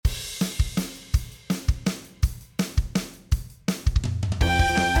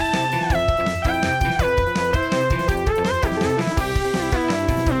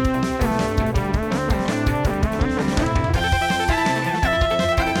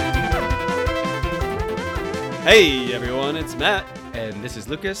Hey everyone, it's Matt, And this is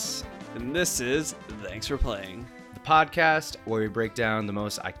Lucas, and this is Thanks for Playing. the podcast where we break down the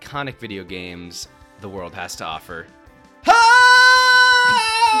most iconic video games the world has to offer.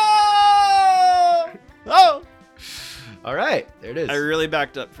 Oh! All right, there it is. I really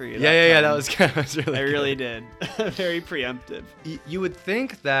backed up for you. Yeah. time. That was really. I good. really did. Very preemptive. You would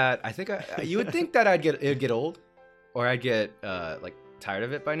think that you would think that it'd get old, or I'd get tired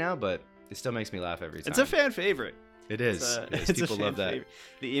of it by now, but it still makes me laugh every time. It's a fan favorite. It is. It's People a fan love that. favorite.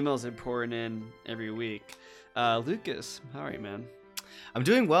 The emails are pouring in every week. Lucas, how are you, man? I'm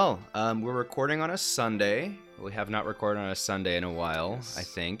doing well. We're recording on a Sunday. We have not recorded on a Sunday in a while, Yes. I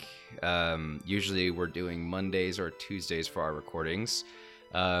think. Usually we're doing Mondays or Tuesdays for our recordings.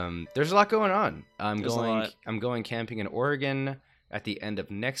 There's a lot going on. I'm going camping in Oregon at the end of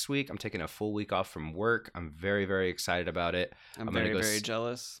next week. I'm taking a full week off from work. I'm very, very excited about it. I'm gonna very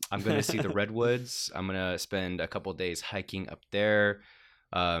jealous. I'm going to see the redwoods. I'm going to spend a couple days hiking up there,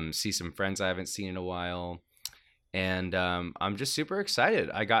 see some friends I haven't seen in a while. And I'm just super excited.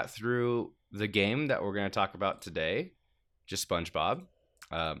 I got through the game that we're going to talk about today, just SpongeBob.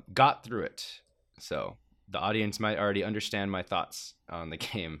 Got through it. So the audience might already understand my thoughts on the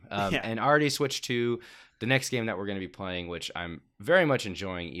game. And already switched to the next game that we're going to be playing, which I'm very much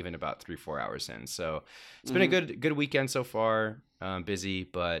enjoying, even about 3-4 hours in. So it's been a good weekend so far. Busy,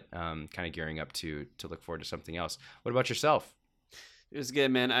 but kind of gearing up to look forward to something else. What about yourself? It was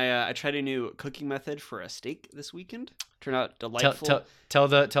good, man. I tried a new cooking method for a steak this weekend. Turned out delightful. Tell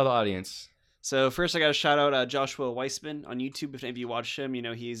the audience. So first, I got to shout out Joshua Weissman on YouTube. If any of you watch him, you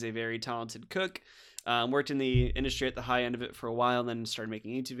know he's a very talented cook. Worked in the industry at the high end of it for a while, and then started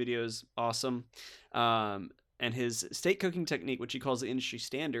making YouTube videos. Awesome. And his steak cooking technique, which he calls the industry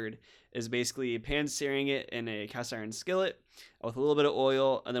standard, is basically pan searing it in a cast iron skillet with a little bit of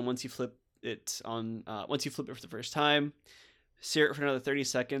oil, and then once you flip it for the first time, sear it for another 30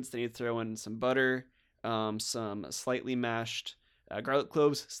 seconds. Then you throw in some butter, some slightly mashed garlic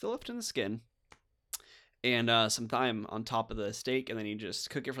cloves, still left in the skin, and some thyme on top of the steak, and then you just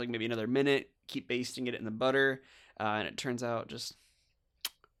cook it for like maybe another minute. Keep basting it in the butter, and it turns out just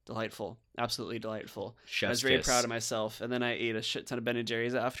delightful, absolutely delightful. Chef's I was very kiss. proud of myself, and then I ate a shit ton of Ben &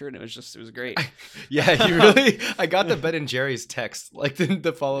 Jerry's after, and it was great. Yeah, you really. I got the Ben & Jerry's text like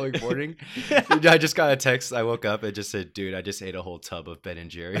the following morning. I just got a text. I woke up and just said, "Dude, I just ate a whole tub of Ben &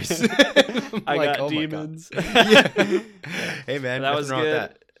 Jerry's." I like, got oh demons. Yeah. Hey man, That was nothing wrong with good.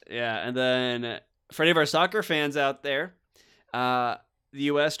 that. Yeah, and then for any of our soccer fans out there, the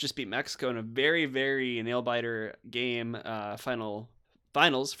U.S. just beat Mexico in a very, very nail-biter game,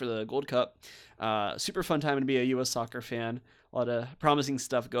 finals for the Gold Cup. Super fun time to be a U.S. soccer fan. A lot of promising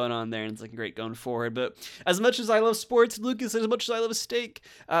stuff going on there, and it's looking great going forward. But as much as I love sports, Lucas, as much as I love steak,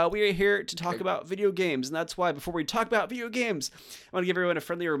 we are here to talk about video games, and that's why before we talk about video games, I want to give everyone a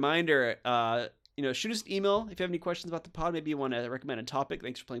friendly reminder. Shoot us an email if you have any questions about the pod. Maybe you want to recommend a topic.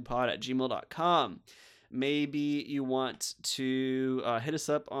 Thanks for playing pod@gmail.com. Maybe you want to hit us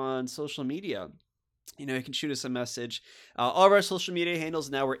up on social media. You can shoot us a message. All of our social media handles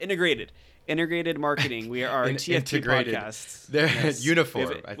now, we're integrated marketing. We are TFP integrated. podcasts. They're Yes.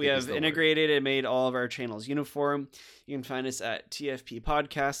 uniform. We have integrated and made all of our channels uniform. You can find us at TFP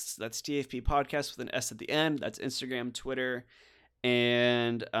Podcasts. That's TFP Podcasts with an S at the end. That's Instagram, Twitter,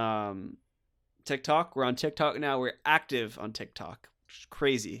 and TikTok. We're on TikTok now. We're active on TikTok.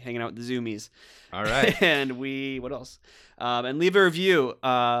 Crazy, hanging out with the Zoomies. All right. And what else? And leave a review.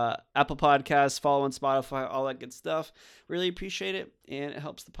 Apple Podcasts, follow on Spotify, all that good stuff. Really appreciate it, and it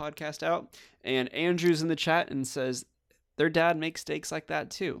helps the podcast out. And Andrew's in the chat and says their dad makes steaks like that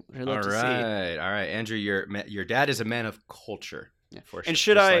too, which I'd love to see. All right, Andrew, your dad is a man of culture. Yeah. For And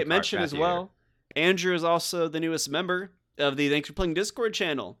sure. should Just I like mention Art as Matthew well, Andrew is also the newest member of the Thanks for Playing Discord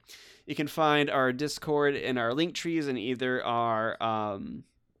channel. You can find our Discord in our link trees in either our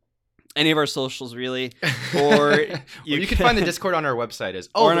any of our socials, really, or you can find the Discord on our website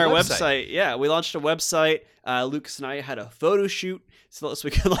on our website. Yeah, we launched a website. Lucas and I had a photo shoot so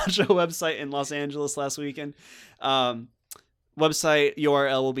we could launch a website in Los Angeles last weekend. Website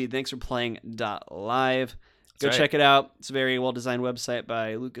URL will be thanksforplaying.live. Go check it out. It's a very well-designed website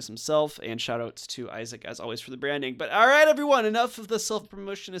by Lucas himself, and shout-outs to Isaac, as always, for the branding. But all right, everyone, enough of the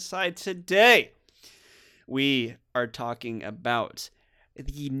self-promotion aside. Today, we are talking about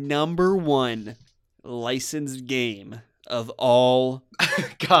the number one licensed game of all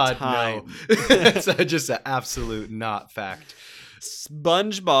God, time. no. That's just an absolute not fact.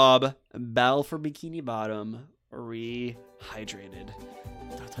 SpongeBob Battle for Bikini Bottom Rehydrated.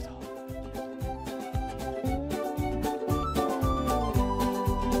 Da, da, da.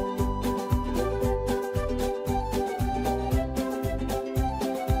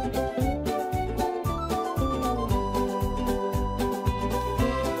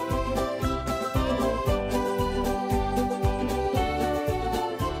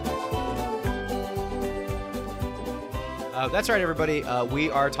 That's right, everybody. We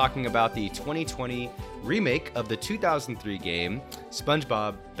are talking about the 2020 remake of the 2003 game,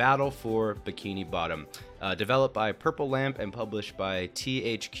 SpongeBob Battle for Bikini Bottom, developed by Purple Lamp and published by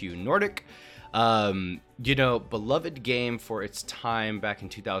THQ Nordic. Beloved game for its time back in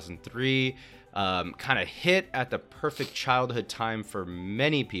 2003. Kind of hit at the perfect childhood time for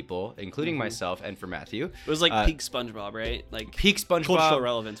many people, including myself and for Matthew. It was like peak SpongeBob, right? Like peak SpongeBob, cultural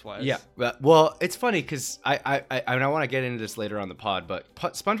relevance wise. Yeah. Well, it's funny because I want to get into this later on the pod, but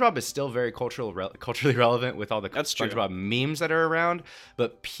SpongeBob is still very culturally relevant with all the SpongeBob memes that are around.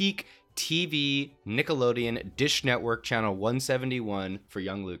 But peak TV, Nickelodeon, Dish Network, channel 171 for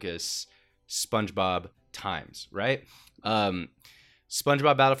young Lucas, SpongeBob times, right?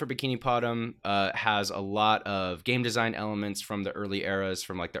 SpongeBob Battle for Bikini Bottom has a lot of game design elements from the early eras,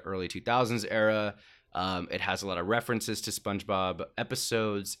 from like the early 2000s era. It has a lot of references to SpongeBob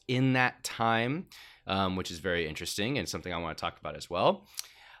episodes in that time, which is very interesting and something I want to talk about as well.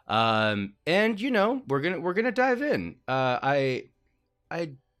 And we're gonna dive in.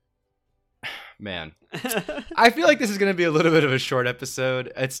 Man, I feel like this is going to be a little bit of a short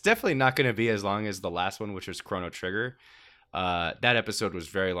episode. It's definitely not going to be as long as the last one, which was Chrono Trigger. That episode was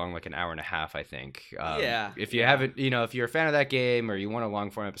very long, like an hour and a half, I think. If you haven't, if you're a fan of that game or you want a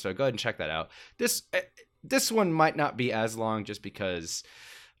long form episode, go ahead and check that out. This one might not be as long just because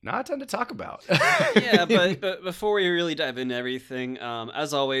not a ton to talk about. Yeah, but before we really dive into everything,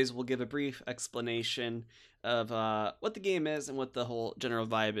 as always, we'll give a brief explanation of what the game is and what the whole general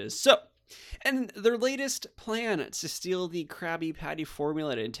vibe is. So, and their latest plan to steal the Krabby Patty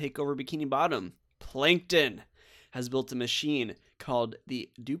formula and take over Bikini Bottom, Plankton, has built a machine called the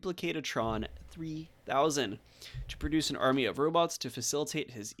Duplicatatron 3000 to produce an army of robots to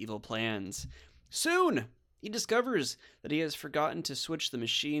facilitate his evil plans. Soon, he discovers that he has forgotten to switch the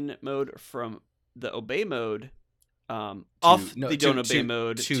machine mode from the obey mode don't obey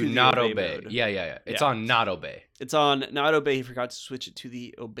mode to not obey mode. Yeah. It's on not obey. It's on not obey. He forgot to switch it to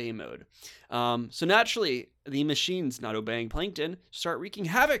the obey mode. So naturally, the machines not obeying Plankton start wreaking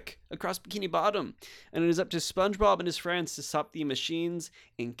havoc across Bikini Bottom, and it is up to SpongeBob and his friends to stop the machines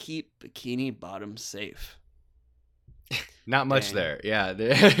and keep Bikini Bottom safe. Not much there. Yeah,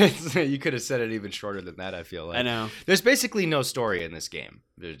 you could have said it even shorter than that, I feel like. I know. There's basically no story in this game.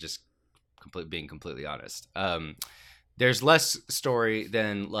 They're just being completely honest. There's less story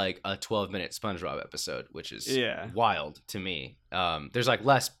than like a 12-minute SpongeBob episode, which is wild to me. There's like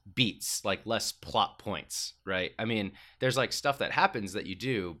less beats, like less plot points, right? I mean, there's like stuff that happens that you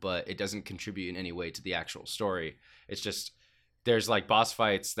do, but it doesn't contribute in any way to the actual story. It's just there's like boss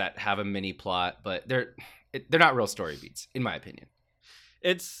fights that have a mini plot, but they're not real story beats, in my opinion.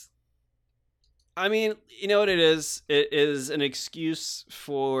 I mean, you know what it is? It is an excuse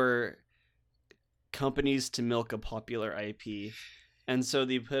for companies to milk a popular IP, and so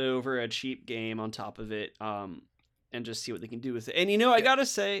they put over a cheap game on top of it, and just see what they can do with it. And I gotta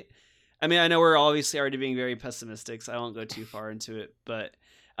say, I mean, I know we're obviously already being very pessimistic, so I won't go too far into it, but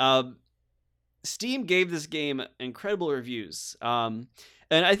Steam gave this game incredible reviews, and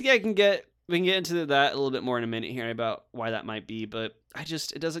I think we can get into that a little bit more in a minute here about why that might be, but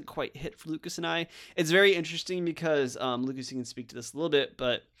it doesn't quite hit for Lucas and I. It's very interesting because Lucas, you can speak to this a little bit,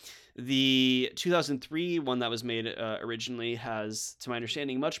 but the 2003 one that was made originally has, to my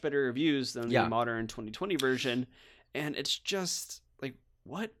understanding, much better reviews than the modern 2020 version, and it's just like,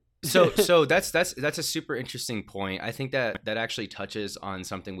 what? So that's a super interesting point. I think that actually touches on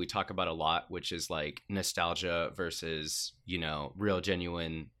something we talk about a lot, which is like nostalgia versus, real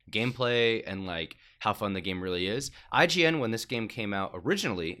genuine gameplay and like how fun the game really is. IGN, when this game came out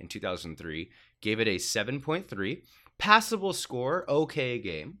originally in 2003, gave it a 7.3, passable score, okay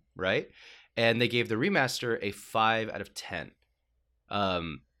game, right? And they gave the remaster a 5 out of 10.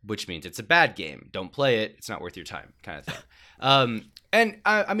 Which means it's a bad game. Don't play it. It's not worth your time, kind of thing. And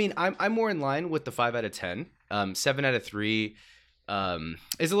I mean, I'm more in line with the 5 out of 10. 7 out of 3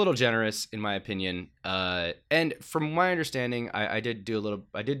 is a little generous, in my opinion. And from my understanding, I did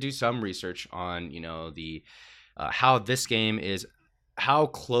do some research on, the how this game is, how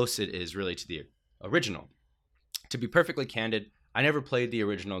close it is really to the original. To be perfectly candid, I never played the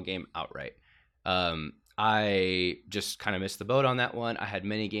original game outright. I just kind of missed the boat on that one. I had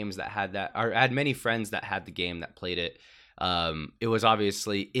many games that had that, or I had many friends that had the game that played it. It was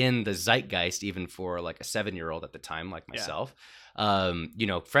obviously in the zeitgeist, even for like a 7-year-old at the time, like myself.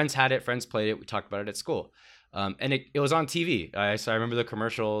 Friends had it, friends played it. We talked about it at school. And it was on TV. So I remember the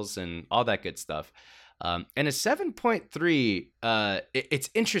commercials and all that good stuff. And a 7.3, it's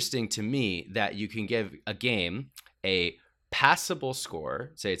interesting to me that you can give a game a passable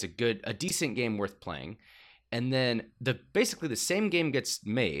score, say it's a decent game worth playing, and then basically the same game gets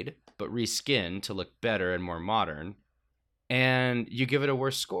made but reskinned to look better and more modern, and you give it a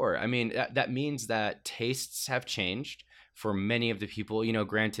worse score. I mean, that means that tastes have changed for many of the people.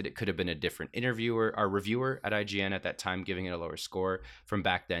 Granted, it could have been a different interviewer or reviewer at IGN at that time giving it a lower score from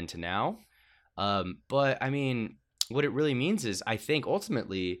back then to now. But I mean, what it really means is, I think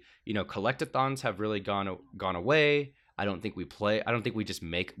ultimately, collectathons have really gone away. I don't think we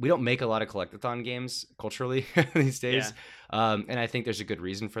don't make a lot of collectathon games culturally these days. Yeah. And I think there's a good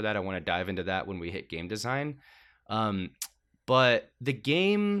reason for that. I want to dive into that when we hit game design. But the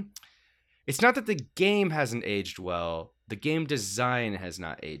game, it's not that the game hasn't aged well. The game design has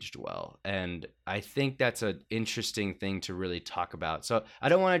not aged well. And I think that's an interesting thing to really talk about. So I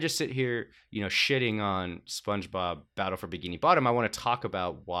don't want to just sit here, shitting on SpongeBob Battle for Bikini Bottom. I want to talk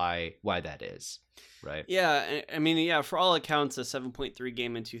about why that is, right? Yeah, I mean, yeah, for all accounts, a 7.3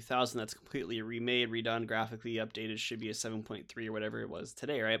 game in 2000 that's completely remade, redone, graphically updated should be a 7.3 or whatever it was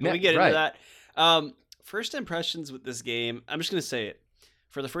today, right? But Yeah, we get right. into that. First impressions with this game, I'm just going to say it.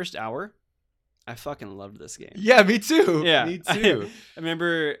 For the first hour, I fucking loved this game. Yeah, me too. Yeah. Me too. I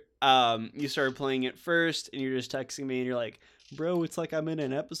remember you started playing it first, and you're just texting me, and you're like, bro, it's like I'm in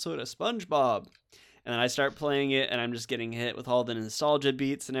an episode of SpongeBob. And then I start playing it, and I'm just getting hit with all the nostalgia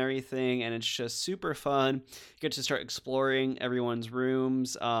beats and everything, and it's just super fun. You get to start exploring everyone's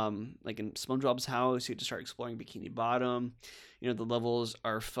rooms. Like in SpongeBob's house, you get to start exploring Bikini Bottom. The levels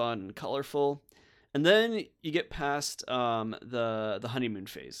are fun and colorful. And then you get past the honeymoon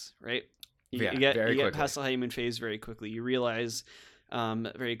phase, right? You get past the honeymoon phase very quickly. You realize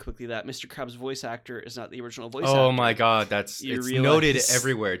very quickly that Mr. Krabs' voice actor is not the original voice actor. Oh my god, it's noted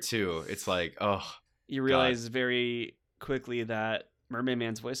everywhere too. It's like, oh. You realize very quickly that Mermaid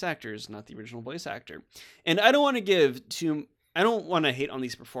Man's voice actor is not the original voice actor. And I don't want to hate on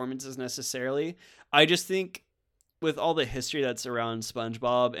these performances necessarily. I just think with all the history that's around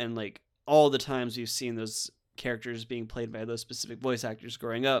SpongeBob and like all the times we've seen those characters being played by those specific voice actors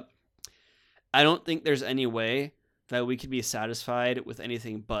growing up, I don't think there's any way that we could be satisfied with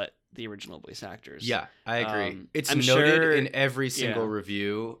anything but the original voice actors. Yeah, I agree. It's I'm noted in every single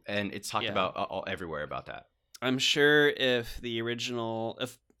review, and it's talked about everywhere about that. I'm sure if the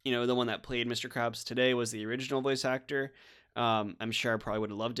one that played Mr. Krabs today was the original voice actor, I'm sure I probably would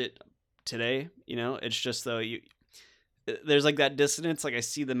have loved it today. It's just though there's like that dissonance. Like I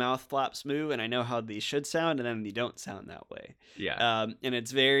see the mouth flaps move, and I know how these should sound, and then they don't sound that way. Yeah. And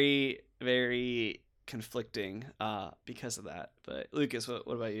it's very, very conflicting because of that. But Lucas, what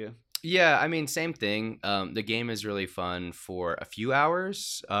about you? Yeah, I mean, same thing. The game is really fun for a few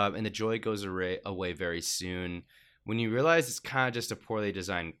hours, and the joy goes away very soon when you realize it's kind of just a poorly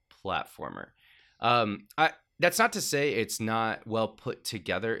designed platformer. That's not to say it's not well put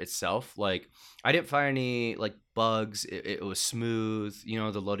together itself. Like, I didn't find any like bugs. It was smooth.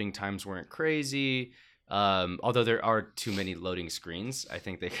 The loading times weren't crazy. Although there are too many loading screens. I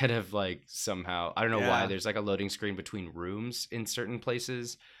think they could have like somehow, I don't know why there's like a loading screen between rooms in certain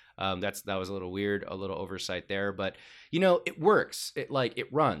places. That was a little weird, a little oversight there, but it works. It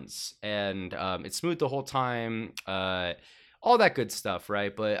runs, and it's smooth the whole time. All that good stuff,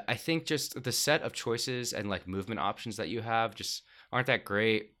 right? But I think just the set of choices and like movement options that you have just aren't that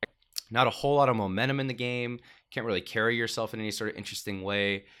great. Not a whole lot of momentum in the game. Can't really carry yourself in any sort of interesting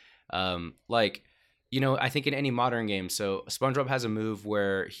way. I think in any modern game, so SpongeBob has a move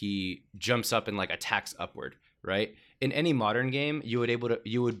where he jumps up and like attacks upward, right? In any modern game, you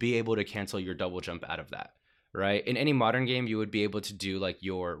would be able to cancel your double jump out of that, right? In any modern game, you would be able to do like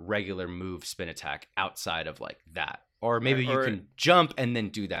your regular move spin attack outside of like that. Or maybe you can jump and then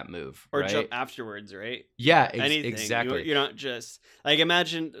do that move, or right? Jump afterwards, right? Yeah, anything. exactly. You're not just like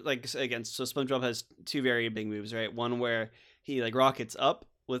imagine like again. So SpongeBob has two very big moves, right? One where he like rockets up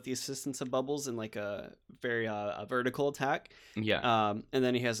with the assistance of bubbles and like a very a vertical attack. Yeah. And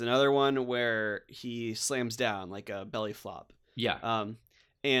then he has another one where he slams down like a belly flop. Yeah.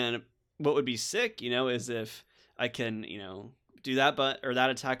 And what would be sick, is if I can, do that that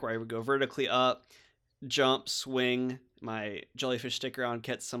attack where I would go vertically up, jump, swing my jellyfish sticker on,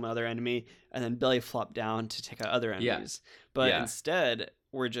 catch some other enemy, and then belly flop down to take out other enemies. But instead,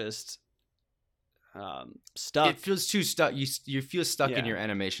 we're just stuck. It feels too stuck. You feel stuck in your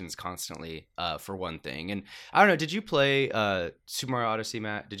animations constantly, for one thing. And I don't know. Did you play Super Mario Odyssey,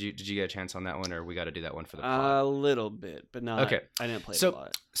 Matt? Did you get a chance on that one, or we got to do that one for the pod? A little bit, but not. Okay, I didn't play it a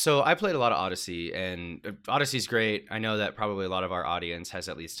lot. So I played a lot of Odyssey, and Odyssey's great. I know that probably a lot of our audience has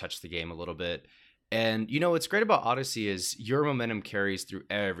at least touched the game a little bit. And what's great about Odyssey is your momentum carries through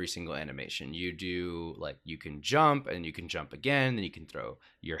every single animation. You do, like, you can jump and you can jump again, then you can throw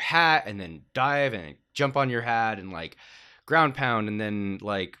your hat and then dive and jump on your hat and like ground pound and then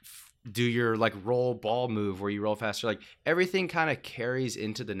like do your like roll ball move where you roll faster. Like everything kind of carries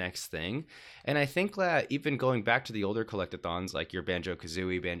into the next thing. And I think that even going back to the older collectathons, like your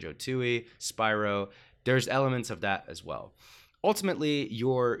Banjo-Kazooie, Banjo-Tooie, Spyro, there's elements of that as well. Ultimately,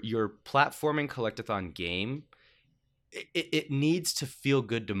 your platforming collectathon game, it needs to feel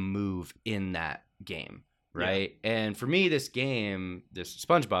good to move in that game, right? Yeah. And for me, this game, this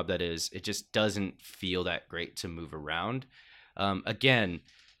SpongeBob that is, it just doesn't feel that great to move around. Again,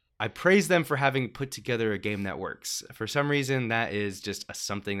 I praise them for having put together a game that works. For some reason, that is just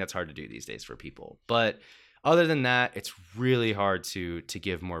something that's hard to do these days for people. But other than that, it's really hard to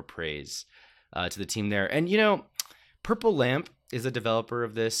give more praise to the team there. And Purple Lamp is a developer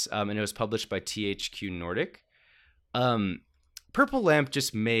of this, and it was published by THQ Nordic. Purple Lamp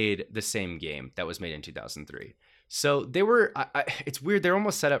just made the same game that was made in 2003. So they were, it's weird, they're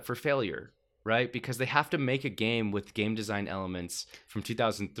almost set up for failure, right? Because they have to make a game with game design elements from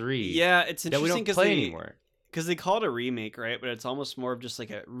 2003. Yeah, it's interesting that we don't play anymore. Because they call it a remake, right? But it's almost more of just like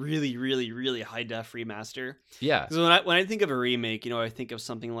a really, really, really high def remaster. Yeah. Because when I think of a remake, I think of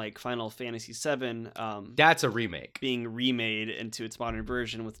something like Final Fantasy VII. That's a remake. Being remade into its modern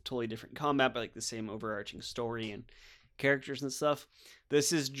version with totally different combat, but like the same overarching story and characters and stuff.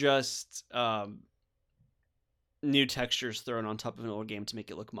 This is just new textures thrown on top of an old game to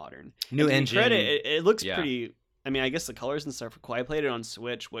make it look modern. New engine. Credit, it looks pretty. I mean, I guess the colors and stuff are cool. I played it on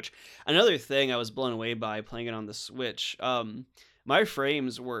Switch, which another thing I was blown away by playing it on the Switch. My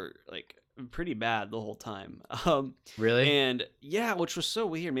frames were like pretty bad the whole time. Really? And yeah, which was so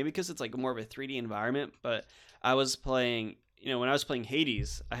weird. Maybe because it's like more of a 3D environment, but I was playing, when I was playing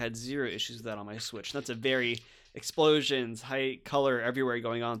Hades, I had zero issues with that on my Switch. And that's a very explosions, high color everywhere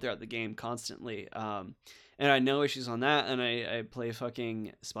going on throughout the game constantly. And I had no issues on that. And I play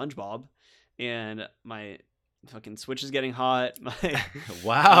fucking SpongeBob and my fucking Switch is getting hot.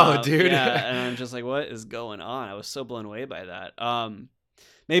 Wow, dude. Yeah, and I'm just like, what is going on? I was so blown away by that.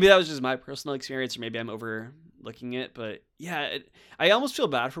 Maybe that was just my personal experience, or maybe I'm overlooking it. But yeah, I almost feel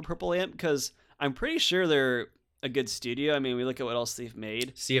bad for Purple Lamp because I'm pretty sure they're a good studio. I mean, we look at what else they've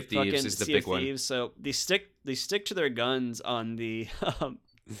made. Sea of Thieves is the big one. So they stick to their guns on the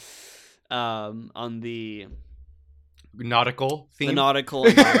nautical theme. The nautical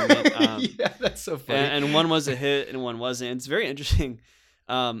environment. Yeah, that's so funny. And one was a hit and one wasn't. It's very interesting.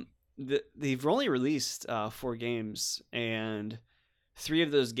 They've only released 4 games, and 3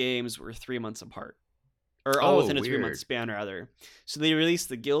 of those games were 3 months apart, or all within a 3-month span, rather. So they released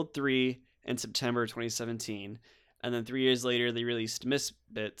the Guild 3 in September 2017, and then 3 years later they released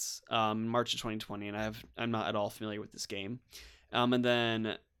Misfits in March of 2020. And I'm not at all familiar with this game. And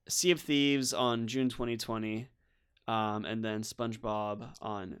then Sea of Thieves on June 2020. And then SpongeBob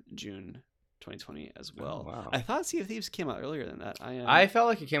on June 2020 as well. Oh, wow. I thought Sea of Thieves came out earlier than that. I felt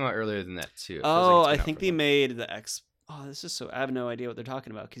like it came out earlier than that too. I think they made the X. Oh, this is so. I have no idea what they're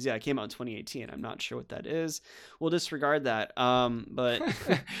talking about because it came out in 2018. I'm not sure what that is. We'll disregard that. But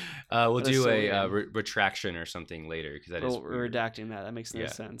we'll do a retraction or something later because that is weird. Redacting that. That makes no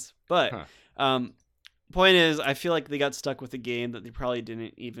sense. But point is, I feel like they got stuck with a game that they probably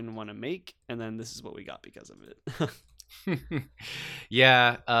didn't even want to make, and then this is what we got because of it.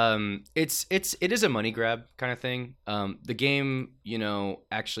 Yeah, it is a money grab kind of thing. The game,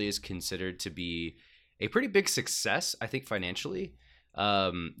 actually is considered to be a pretty big success, I think, financially.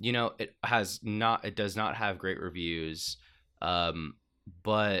 It does not have great reviews,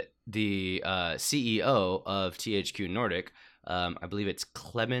 but the CEO of THQ Nordic, I believe it's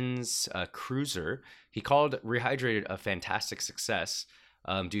Clemens Cruiser, he called Rehydrated a fantastic success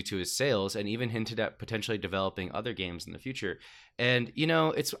due to his sales, and even hinted at potentially developing other games in the future. And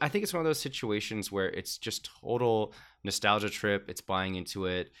I think it's one of those situations where it's just total nostalgia trip. It's buying into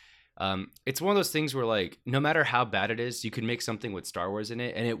it. It's one of those things where, like, no matter how bad it is, you can make something with Star Wars in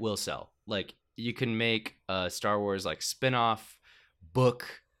it and it will sell. Like, you can make a Star Wars like spin-off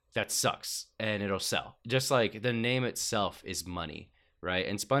book that sucks and it'll sell. Just like the name itself is money, right?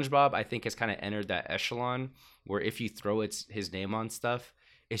 And SpongeBob, I think, has kind of entered that echelon where if you throw his name on stuff,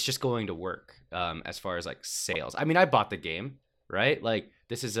 it's just going to work as far as like sales. I mean, I bought the game, right? Like,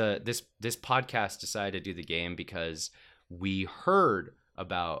 this podcast decided to do the game because we heard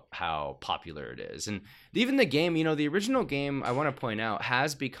about how popular it is. And even the game, the original game, I want to point out,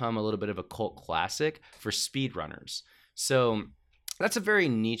 has become a little bit of a cult classic for speedrunners. So that's a very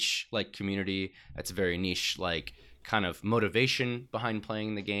niche like community. That's a very niche like kind of motivation behind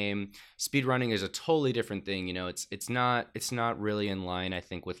playing the game. Speedrunning is a totally different thing. You know, it's not really in line, I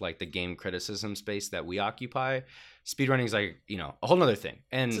think, with like the game criticism space that we occupy. Speedrunning is like, you know, a whole nother thing.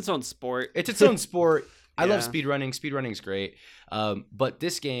 And It's its own sport. it's its own sport. I love Yeah. speedrunning. Speedrunning's great. But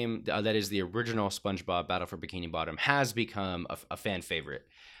this game, that is the original SpongeBob Battle for Bikini Bottom, has become a fan favorite.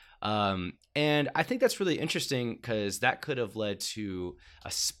 And I think that's really interesting because that could have led to a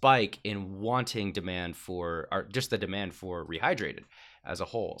spike in wanting demand for, or just the demand for Rehydrated as a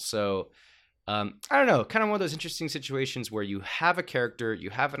whole. So I don't know, kind of one of those interesting situations where you have a character, you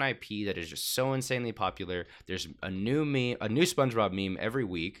have an IP that is just so insanely popular. There's a new SpongeBob meme every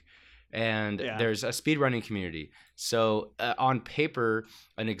week, and Yeah. there's a speedrunning community. So on paper,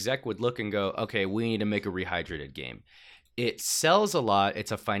 an exec would look and go, okay, we need to make a Rehydrated game. It sells a lot.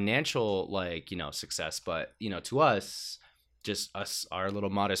 It's a financial, like, you know, success, but, you know, to us, just us, our little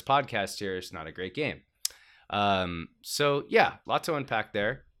modest podcast here, it's not a great game. So yeah, lots to unpack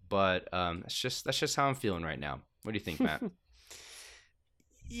there, but that's just how I'm feeling right now. What do you think, Matt?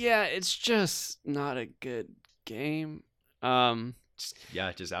 Yeah, it's just not a good game.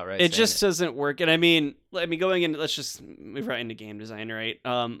 Just outright. It saying just doesn't work. And I mean, going in, let's just move right into game design, right?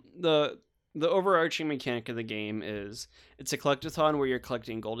 The overarching mechanic of the game is it's a collectathon where you're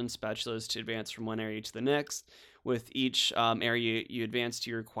collecting golden spatulas to advance from one area to the next. With each area you advance to,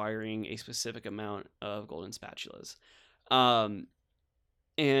 you're acquiring a specific amount of golden spatulas. And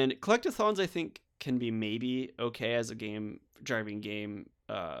collectathons, I think, can be maybe okay as a driving game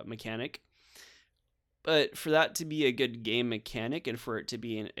mechanic. But for that to be a good game mechanic and for it to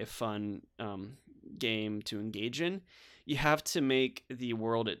be a fun game to engage in, you have to make the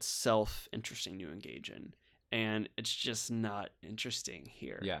world itself interesting to engage in. And it's just not interesting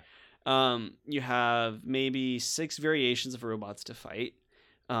here. Yeah. You have maybe 6 variations of robots to fight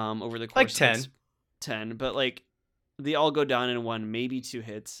over the course Like of 10. 10, but like they all go down in one, maybe 2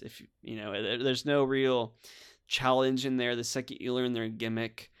 hits. If you know, there's no real challenge in there. The second you learn their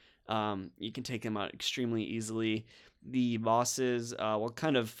gimmick, you can take them out extremely easily. The bosses, well,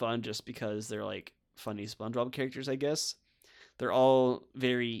 kind of fun just because they're like funny SpongeBob characters, I guess. They're all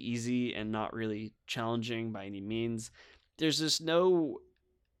very easy and not really challenging by any means. There's just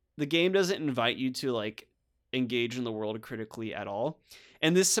the game doesn't invite you to like engage in the world critically at all.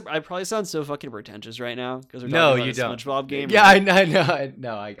 And this, I probably sound so fucking pretentious right now because we're talking about a SpongeBob game. Yeah, right? I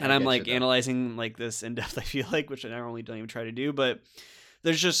know. And I'm like analyzing like this in depth, I feel like, which I normally don't even try to do, but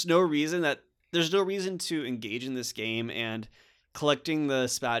there's no reason to engage in this game, and collecting the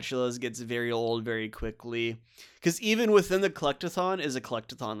spatulas gets very old very quickly. Because even within the collectathon is a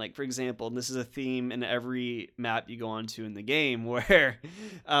collectathon. Like, for example, and this is a theme in every map you go onto in the game, where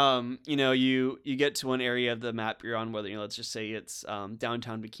you know, you get to one area of the map you're on, whether, you know, let's just say it's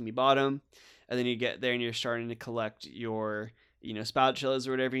downtown Bikini Bottom, and then you get there and you're starting to collect your, you know, spatulas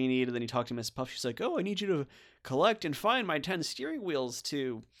or whatever you need, and then you talk to Miss Puff. She's like, oh, I need you to collect and find my 10 steering wheels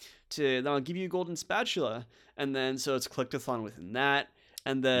to then I'll give you a golden spatula. And then so it's collectathon within that.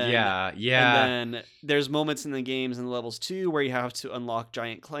 And then yeah. And then there's moments in the games and the levels too where you have to unlock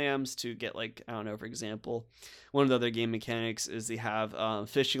giant clams to get, like, I don't know, for example, one of the other game mechanics is they have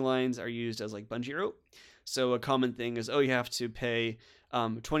fishing lines are used as like bungee rope. So a common thing is, you have to pay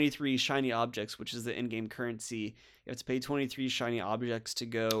 23 shiny objects, which is the in-game currency. You have to pay 23 shiny objects to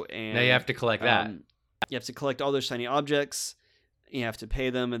go, and Now you have to collect that. You have to collect all those shiny objects. You have to pay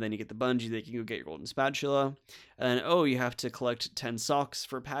them, and then you get the bungee that you can go get your golden spatula. And then, you have to collect 10 socks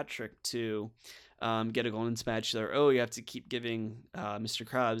for Patrick to get a golden spatula. Or, you have to keep giving Mr.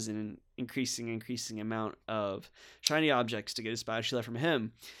 Krabs an increasing amount of shiny objects to get a spatula from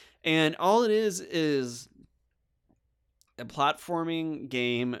him. And all it is a platforming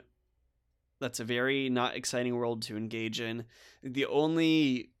game that's a very not exciting world to engage in. The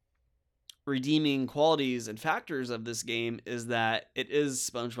only redeeming qualities and factors of this game is that it is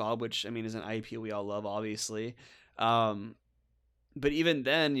SpongeBob, which, I mean, is an IP we all love, obviously. But even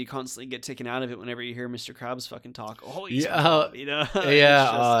then, you constantly get taken out of it whenever you hear Mr. Krabs fucking talk. Oh, he's SpongeBob, you know?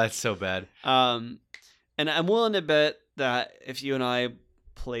 Yeah, that's so bad. And I'm willing to bet that if you and I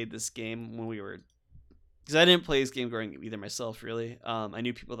played this game when we were, because I didn't play this game growing up either myself, really. I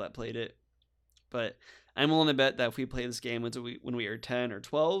knew people that played it, but I'm willing to bet that if we played this game when we were 10 or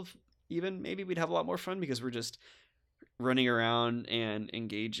 12, even, maybe we'd have a lot more fun because we're just running around and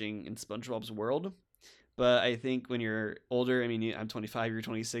engaging in SpongeBob's world. But I think when you're older, I mean, I'm 25, you're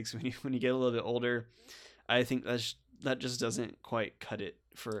 26. When you get a little bit older, I think that just doesn't quite cut it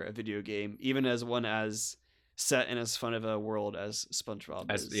for a video game, even as one as set in as fun of a world as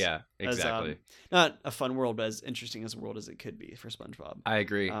SpongeBob is. Yeah, exactly. Not a fun world, but as interesting as a world as it could be for SpongeBob. I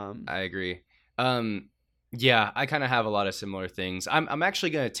agree. I agree. Yeah, I kind of have a lot of similar things. I'm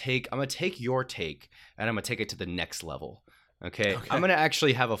actually I'm gonna take your take and I'm gonna take it to the next level. Okay. Okay. I'm gonna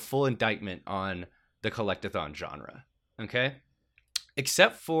actually have a full indictment on the collectathon genre. Okay.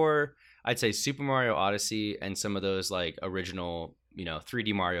 Except for I'd say Super Mario Odyssey and some of those like original,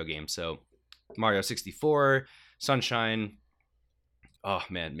 3D Mario games. So Mario 64, Sunshine. Oh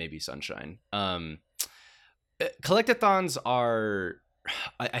man, maybe Sunshine. Collectathons are,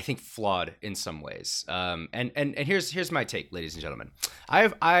 I think, flawed in some ways. And here's my take, ladies and gentlemen.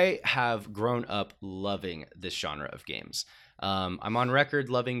 I have grown up loving this genre of games. I'm on record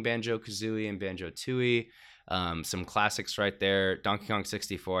loving Banjo Kazooie and Banjo Tooie. Some classics right there. Donkey Kong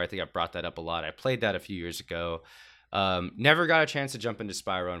 64. I think I brought that up a lot. I played that a few years ago. Never got a chance to jump into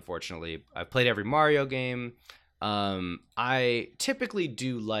Spyro, unfortunately. I've played every Mario game. I typically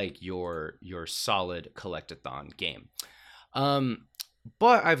do like your solid collectathon game.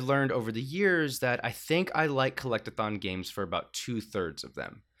 But I've learned over the years that I think I like collectathon games for about 2/3 of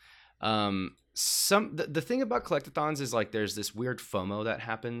them. The thing about collectathons is like there's this weird FOMO that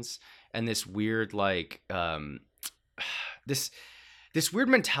happens, and this weird like this this weird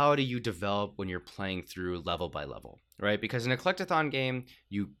mentality you develop when you're playing through level by level, right? Because in a collectathon game,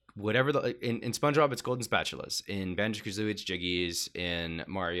 in SpongeBob it's golden spatulas, in Banjo-Kazooie it's jiggies, in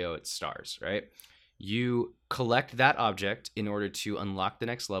Mario it's stars, right? You collect that object in order to unlock the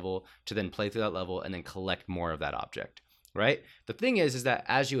next level, to then play through that level and then collect more of that object, right? The thing is that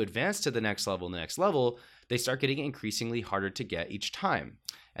as you advance to the next level, they start getting increasingly harder to get each time,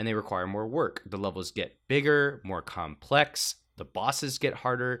 and they require more work. The levels get bigger, more complex, the bosses get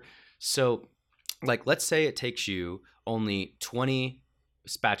harder. So, like, let's say it takes you only 20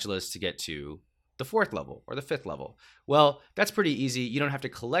 spatulas to get to the 4th level or the 5th level. Well, that's pretty easy. You don't have to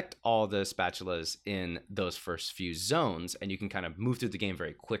collect all the spatulas in those first few zones, and you can kind of move through the game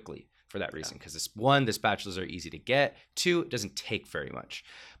very quickly for that reason. Because the spatulas are easy to get. 2, it doesn't take very much.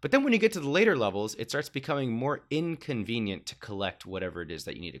 But then when you get to the later levels, it starts becoming more inconvenient to collect whatever it is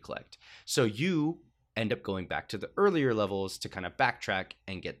that you need to collect. So you end up going back to the earlier levels to kind of backtrack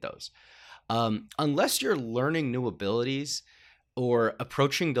and get those. Unless you're learning new abilities or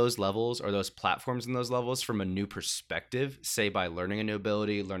approaching those levels or those platforms in those levels from a new perspective, say by learning a new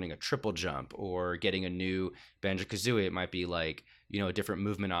ability, learning a triple jump, or getting a new Banjo-Kazooie, it might be like, a different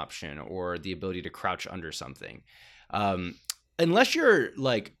movement option or the ability to crouch under something. Unless you're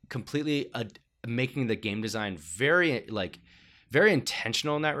like completely making the game design very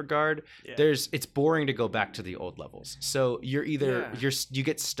intentional in that regard, it's boring to go back to the old levels. So you're either you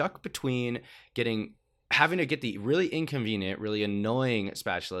get stuck between having to get the really inconvenient, really annoying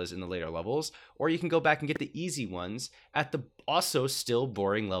spatulas in the later levels, or you can go back and get the easy ones at the also still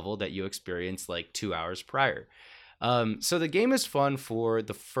boring level that you experienced like 2 hours prior. So the game is fun for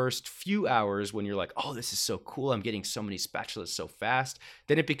the first few hours when you're like, oh, this is so cool, I'm getting so many spatulas so fast.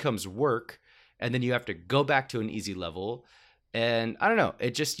 Then it becomes work, and then you have to go back to an easy level. And I don't know,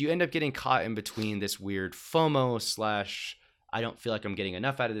 you end up getting caught in between this weird FOMO / I don't feel like I'm getting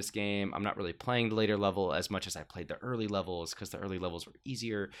enough out of this game. I'm not really playing the later level as much as I played the early levels because the early levels were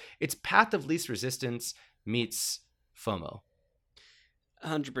easier. It's path of least resistance meets FOMO.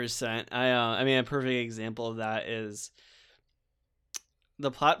 100%. I mean, a perfect example of that is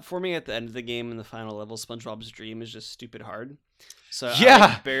the platforming at the end of the game in the final level, SpongeBob's Dream, is just stupid hard. So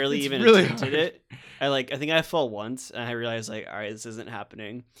I barely even really attempted it. I think I fell once and I realized all right, this isn't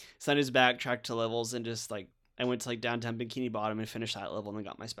happening. So I just backtracked to levels and just I went to downtown Bikini Bottom and finished that level and then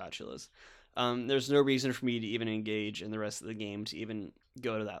got my spatulas. There's no reason for me to even engage in the rest of the game to even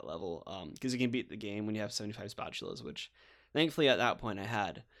go to that level, because you can beat the game when you have 75 spatulas, which thankfully at that point I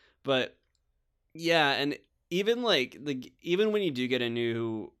had. But yeah, and even even when you do get a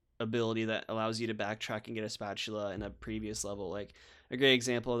new ability that allows you to backtrack and get a spatula in a previous level, a great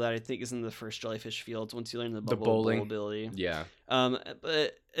example of that I think is in the first Jellyfish Fields once you learn the bubble bowl ability. Yeah.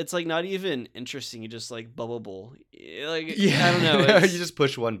 But it's not even interesting. You just bubble bowl. I don't know. You just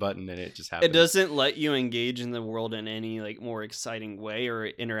push one button and it just happens. It doesn't let you engage in the world in any more exciting way or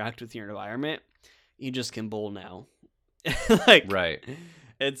interact with your environment. You just can bowl now. Right.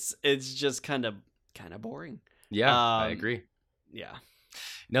 It's just kind of boring. Yeah, I agree. Yeah.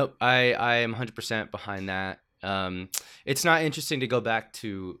 Nope, I am 100% behind that. It's not interesting to go back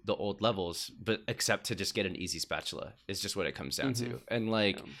to the old levels, but except to just get an easy spatula is just what it comes down to. And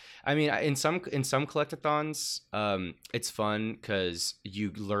like, Yeah. I mean, in some collectathons, it's fun because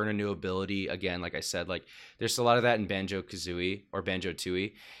you learn a new ability. Again, like I said, like there's a lot of that in Banjo-Kazooie or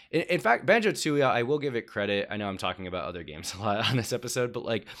Banjo-Tooie. In fact, Banjo-Tooie, I will give it credit. I know I'm talking about other games a lot on this episode, but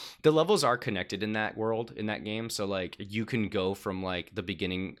like the levels are connected in that world, in that game. So like you can go from like the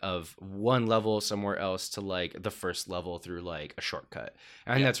beginning of one level somewhere else to like the first level through like a shortcut.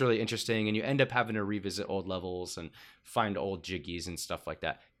 And I think that's really interesting. And you end up having to revisit old levels and find old jiggies and stuff like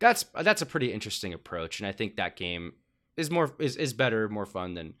that. That's a pretty interesting approach. And I think that game is better, more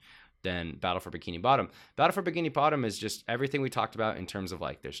fun than Battle for Bikini Bottom. Battle for Bikini Bottom is just everything we talked about in terms of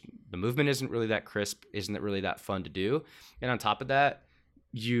like the movement isn't really that crisp, isn't it really that fun to do. And on top of that,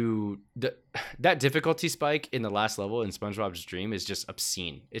 that difficulty spike in the last level in SpongeBob's Dream is just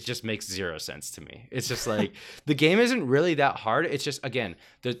obscene. It just makes zero sense to me. It's just like the game isn't really that hard. It's just, again,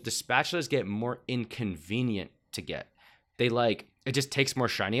 the spatulas get more inconvenient to get. It just takes more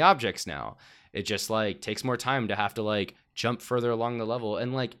shiny objects now. It just like takes more time to have to like jump further along the level.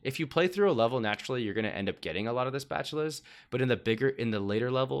 And like if you play through a level naturally, you're going to end up getting a lot of the spatulas, but in the later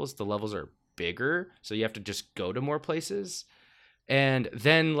levels, the levels are bigger, so you have to just go to more places. And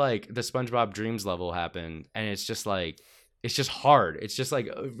then like the SpongeBob Dreams level happened, and it's just hard. It's just like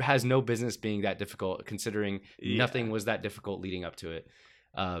has no business being that difficult, considering nothing was that difficult leading up to it.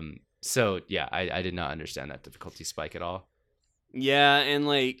 So yeah, I did not understand that difficulty spike at all. Yeah, and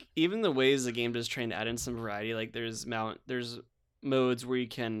like even the ways the game does try to add in some variety, like there's modes where you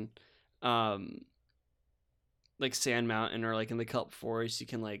can like Sand Mountain, or like in the Kelp Forest you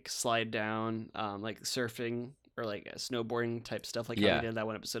can like slide down, like surfing or like snowboarding type stuff, like how they did in that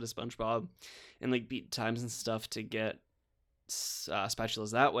one episode of SpongeBob, and like beat times and stuff to get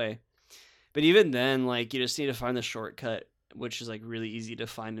spatulas that way. But even then, like you just need to find the shortcut, which is like really easy to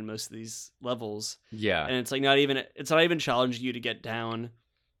find in most of these levels. Yeah. And it's like not even challenging you to get down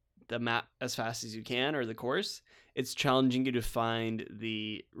the map as fast as you can, or the course. It's challenging you to find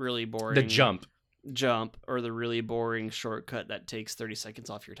the really boring jump or the really boring shortcut that takes 30 seconds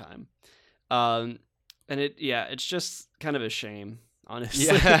off your time. And it's just kind of a shame, honestly.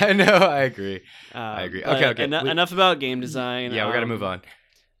 Yeah, I know. I agree. Okay. Enough about game design. Yeah, we got to move on.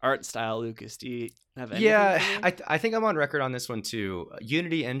 Art style, Lucas. Do you have anything? Yeah, I think I'm on record on this one too.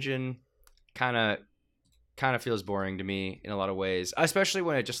 Unity Engine kind of feels boring to me in a lot of ways, especially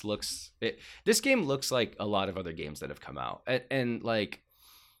when it just looks. This game looks like a lot of other games that have come out, and like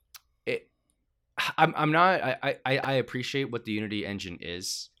it. I'm not. I appreciate what the Unity Engine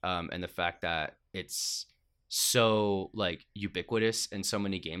is, and the fact that it's so like ubiquitous and so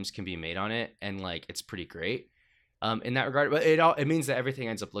many games can be made on it, and like it's pretty great in that regard. But it means that everything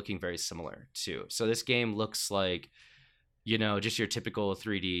ends up looking very similar too. So this game looks like, just your typical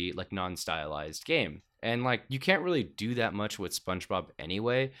 3D like non-stylized game, and like you can't really do that much with SpongeBob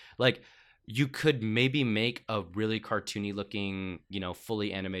anyway. Like you could maybe make a really cartoony looking,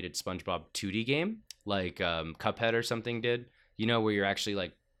 fully animated SpongeBob 2D game like Cuphead or something did, where you're actually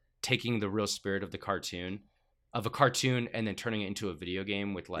like taking the real spirit of a cartoon and then turning it into a video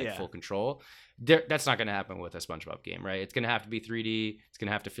game with like full control. That's not going to happen with a SpongeBob game, right? It's going to have to be 3D. It's going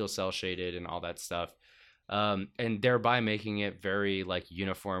to have to feel cell shaded and all that stuff. And thereby making it very like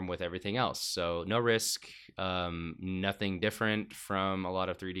uniform with everything else. So no risk, nothing different from a lot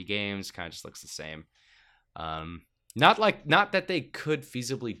of 3D games, kind of just looks the same. Not that they could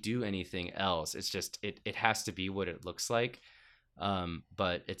feasibly do anything else. It's just, it has to be what it looks like.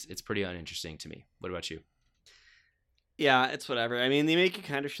 But it's pretty uninteresting to me. What about you? Yeah, it's whatever. I mean, they make you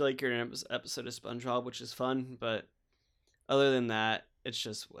kind of feel like you're in an episode of SpongeBob, which is fun, but other than that, it's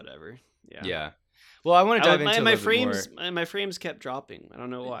just whatever. Yeah. Well, I want to dive into my frames. My frames kept dropping. I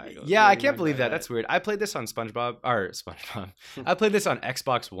don't know why. I can't believe that. That's weird. I played this on SpongeBob. I played this on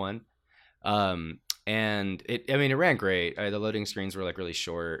Xbox One, and it ran great. The loading screens were like really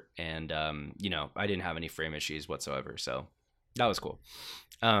short, and I didn't have any frame issues whatsoever. So that was cool.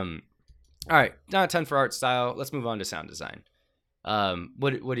 All right, now 10 for art style. Let's move on to sound design.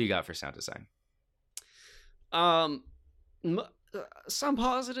 What do you got for sound design? Some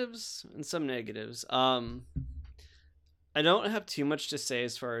positives and some negatives. I don't have too much to say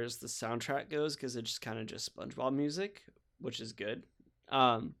as far as the soundtrack goes, because it's just kind of just SpongeBob music, which is good.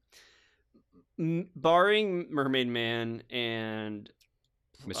 Barring Mermaid Man and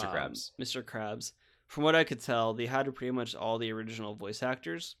Mr. Krabs, from what I could tell, they had pretty much all the original voice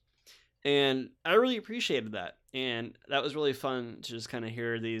actors. And I really appreciated that. And that was really fun to just kind of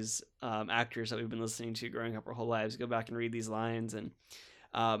hear these actors that we've been listening to growing up our whole lives go back and read these lines. And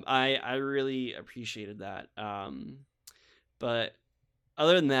I really appreciated that. But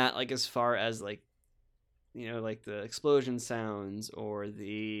other than that, like as far as like, like the explosion sounds or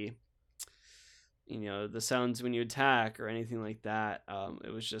the the sounds when you attack or anything like that,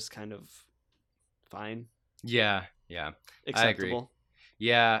 it was just kind of fine, Yeah, acceptable. I agree.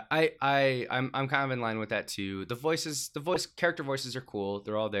 Yeah, I'm kind of in line with that too. Character voices are cool.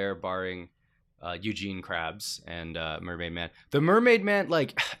 They're all there, barring Eugene Krabs and Mermaid Man. The Mermaid Man,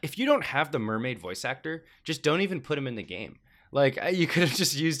 like, if you don't have the mermaid voice actor, just don't even put him in the game. Like, you could have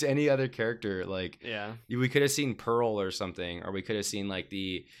just used any other character. Like, Yeah. we could have seen Pearl or something, or we could have seen like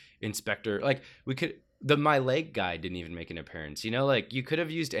the inspector. Like, the My Leg guy didn't even make an appearance. Like, you could have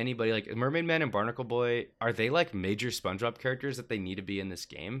used anybody. Like, Mermaid Man and Barnacle Boy, are they like major SpongeBob characters that they need to be in this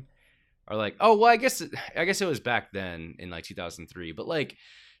game? Or like, oh well, I guess it was back then in like 2003, but like,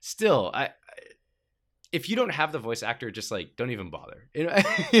 still, if you don't have the voice actor, just like don't even bother. You know what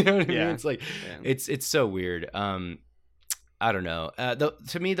I mean? It's like, it's so weird. I don't know.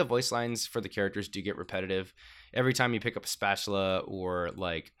 To me, the voice lines for the characters do get repetitive. Every time you pick up a spatula or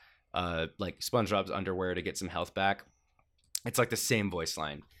like SpongeBob's underwear to get some health back, it's like the same voice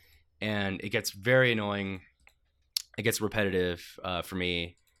line, and it gets very annoying. It gets repetitive for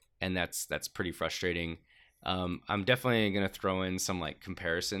me, and that's pretty frustrating. I'm definitely gonna throw in some like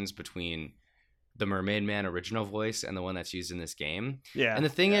comparisons between the Mermaid Man original voice and the one that's used in this game. Yeah. And the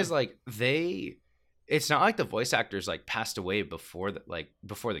thing is, like, it's not like the voice actors like passed away before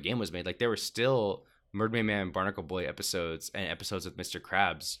the game was made. Like, there were still Mermaid Man and Barnacle Boy episodes and episodes with Mr.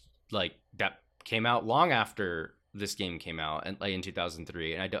 Krabs like that came out long after this game came out, and like in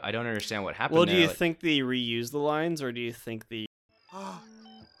 2003. And I don't understand what happened. Well, do you like, think they reused the lines, or do you think the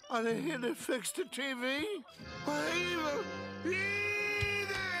Are they here to fix the TV?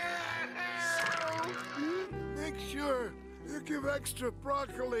 Make sure you give extra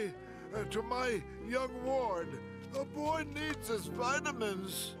broccoli to my young ward. The boy needs his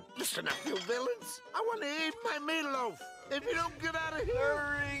vitamins. Listen up, you villains. I want to eat my meatloaf. If you don't get out of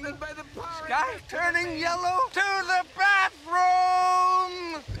here, then by the power... Sky turning yellow to the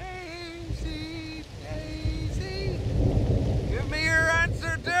bathroom! Daisy, Daisy, give me your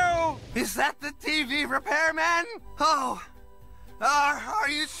answer, too! Is that the TV repairman? Oh, are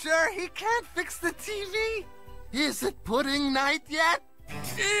you sure he can't fix the TV? Is it pudding night yet? I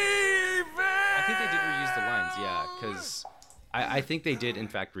think they did reuse the lines, yeah, because I think they did in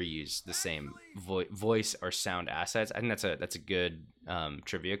fact reuse the same voice or sound assets. I think that's a good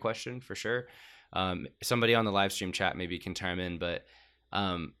trivia question for sure. Somebody on the live stream chat maybe can chime in, but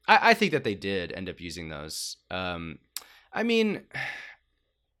I think that they did end up using those. I mean,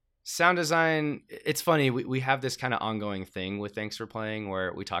 sound design, it's funny, we have this kind of ongoing thing with Thanks for Playing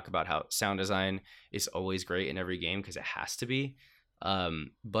where we talk about how sound design is always great in every game because it has to be.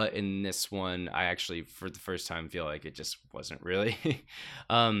 But in this one, I actually, for the first time, feel like it just wasn't really.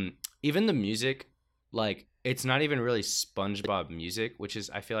 Even the music, like, it's not even really SpongeBob music, which is,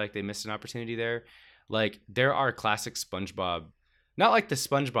 I feel like they missed an opportunity there. Like, there are classic SpongeBob, not like the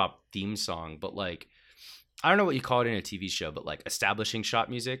SpongeBob theme song, but like, I don't know what you call it in a TV show, but like establishing shot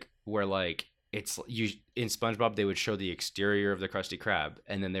music, where like, in SpongeBob they would show the exterior of the Krusty Krab,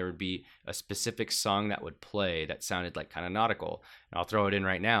 and then there would be a specific song that would play that sounded like kind of nautical. And I'll throw it in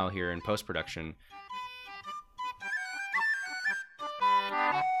right now here in post-production.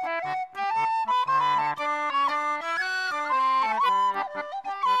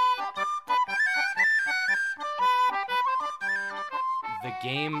 The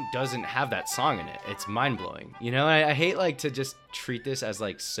game doesn't have that song in it. It's mind-blowing. I hate like to just treat this as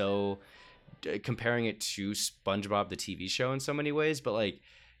like so comparing it to SpongeBob the TV show in so many ways, but like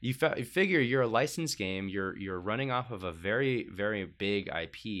you figure you're a licensed game, you're running off of a very, very big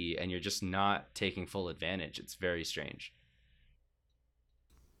IP, and you're just not taking full advantage. It's very strange.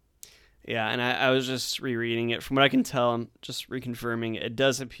 Yeah, and I was just rereading it. From what I can tell, I'm just reconfirming, it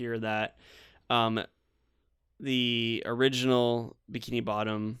does appear that the original Bikini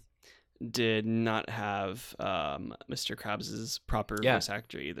Bottom did not have Mr. Krabs' proper voice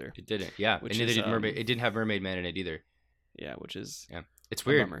actor either. It didn't, yeah. And neither did Mermaid. It didn't have Mermaid Man in it either. Yeah, which is it's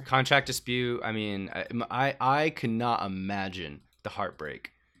weird. Bummer. Contract dispute. I mean, I could not imagine the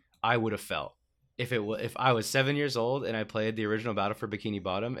heartbreak I would have felt if I was 7 years old and I played the original Battle for Bikini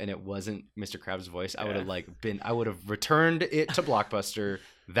Bottom and it wasn't Mr. Krabs' voice. I would have I would have returned it to Blockbuster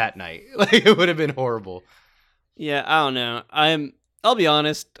that night. Like, it would have been horrible. Yeah, I don't know. I'll be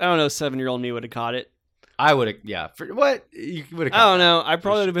honest. I don't know. 7-year-old me would have caught it. I would have. Yeah. For what? You would have. I don't know. I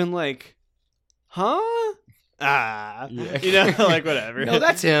probably would have been like, huh? Yeah. Like whatever. No,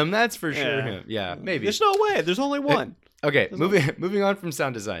 that's him. That's for sure him. Yeah, maybe. There's no way. There's only one. Okay, That's moving on from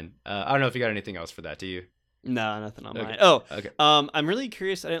sound design. I don't know if you got anything else for that. Do you? No, nothing on Okay. mine. Oh, Okay. I'm really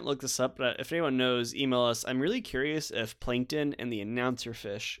curious. I didn't look this up, but if anyone knows, email us. I'm really curious if Plankton and the announcer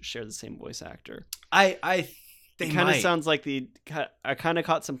fish share the same voice actor. They It kind of might. sounds like I kind of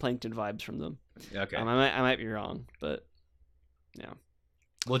caught some Plankton vibes from them. Okay. I might be wrong, but yeah.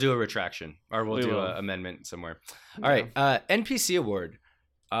 We'll do a retraction, or we'll We do will. an amendment somewhere. All right. NPC award.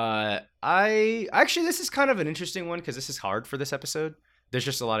 I actually, this is kind of an interesting one because this is hard for this episode. There's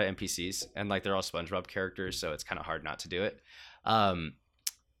just a lot of NPCs, and like they're all SpongeBob characters, so it's kind of hard not to do it. All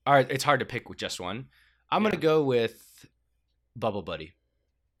right, it's hard to pick with just one. I'm gonna go with Bubble Buddy.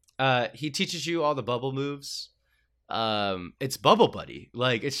 He teaches you all the bubble moves. It's Bubble Buddy.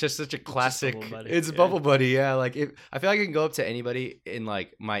 Like, it's just such a classic. Bubble Buddy, It's yeah. Bubble Buddy. Yeah. Like, I feel like I can go up to anybody in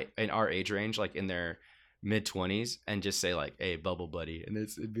like in our age range, like in their mid-20s, and just say like, "Hey, Bubble Buddy," and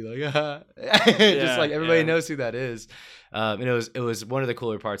it'd be like, just like everybody yeah. knows who that is. And it was one of the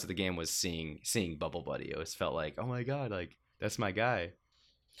cooler parts of the game was seeing Bubble Buddy. It was felt like, oh my god, like that's my guy.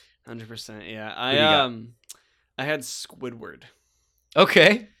 100%. Yeah. do you got? I had Squidward.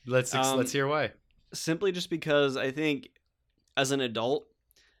 Okay, let's Um, hear why. Simply just because I think as an adult,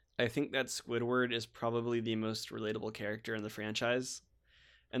 I think that Squidward is probably the most relatable character in the franchise.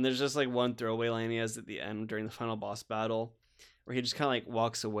 And there's just like one throwaway line he has at the end during the final boss battle where he just kind of like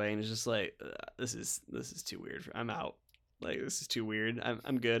walks away and is just like, this is too weird. I'm out. Like, this is too weird.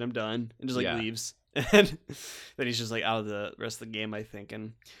 I'm good. I'm done. And just like Yeah. leaves. And then he's just like out of the rest of the game, I think.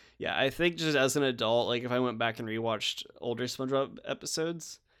 And yeah, I think just as an adult, like if I went back and rewatched older SpongeBob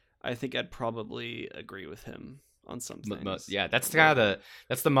episodes, I think I'd probably agree with him on some things. Yeah, that's kind of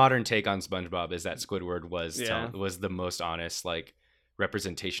the modern take on SpongeBob is that Squidward was Yeah. was the most honest like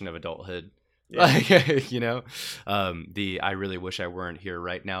representation of adulthood. Yeah. Like, you know, the "I really wish I weren't here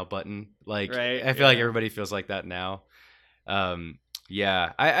right now" button. Like, Right, I feel like yeah. everybody feels like that now.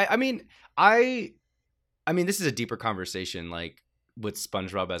 Yeah, I mean, this is a deeper conversation, like with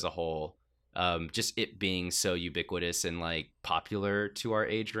SpongeBob as a whole. Just it being so ubiquitous and like popular to our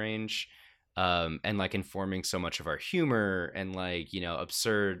age range, and like informing so much of our humor and like, you know,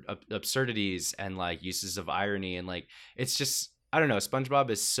 absurdities and like uses of irony, and like it's just, I don't know, SpongeBob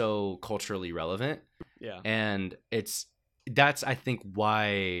is so culturally relevant, Yeah. and that's I think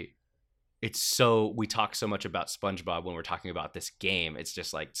why we talk so much about SpongeBob when we're talking about this game. It's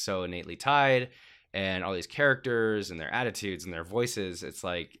just like so innately tied, and all these characters and their attitudes and their voices. It's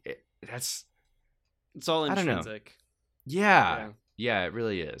like It's all I don't know. intrinsic. yeah, it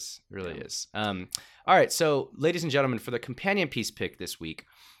really is. It really is. All right, so ladies and gentlemen, for the companion piece pick this week.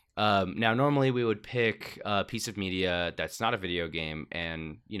 Now, normally we would pick a piece of media that's not a video game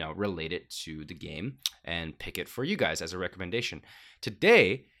and, you know, relate it to the game and pick it for you guys as a recommendation.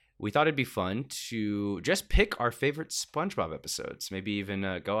 Today, we thought it'd be fun to just pick our favorite SpongeBob episodes, maybe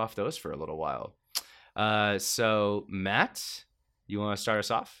even go off those for a little while. So, Matt, you want to start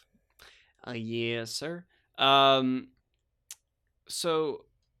us off? Yes, sir. So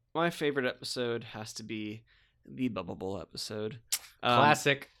my favorite episode has to be the Bubble Bowl episode.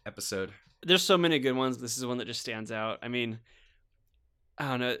 Classic episode. There's so many good ones. This is one that just stands out. I mean, I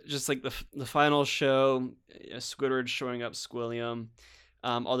don't know, just like the final show, Squidward showing up Squilliam,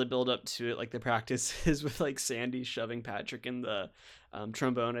 all the build up to it, like the practices with like Sandy shoving Patrick in the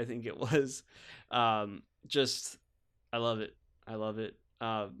trombone, I think it was. Just, I love it. I love it.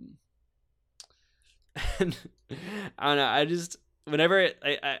 And I don't know. I just whenever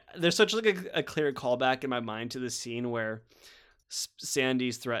there's such like a clear callback in my mind to the scene where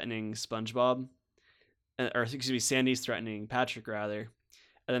Sandy's threatening SpongeBob, or excuse me, Sandy's threatening Patrick rather,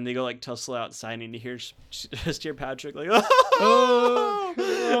 and then they go like tussle outside, and you just hear Patrick like, oh,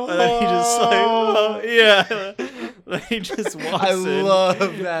 and then he just like, oh, yeah, like, he just walks I in.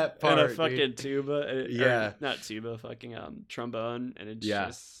 love that part. And a dude. fucking tuba, Yeah. or not tuba, fucking trombone, and it's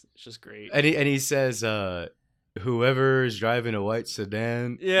Yeah. just great. And he says, whoever is driving a white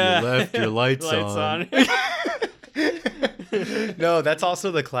sedan, Yeah. you left your lights on. No, that's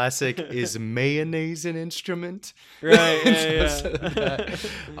also the classic, is mayonnaise an instrument? Right, So that-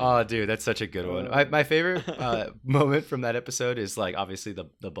 oh, dude, that's such a good one. My favorite moment from that episode is like obviously the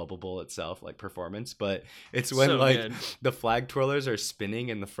Bubble Bowl itself, like performance, but it's when So like good. the flag twirlers are spinning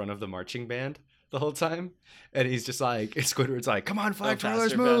in the front of the marching band the whole time, and he's just like, Squidward's like, come on, flag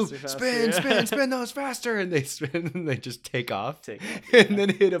twirlers, faster, move, faster, spin, yeah. spin those faster, and they spin and they just take off, Take off, and yeah. then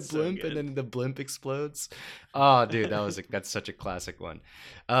hit a So blimp, good. and then the blimp explodes. Oh, dude, that's such a classic one.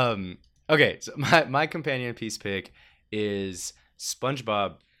 Okay, so my companion piece pick is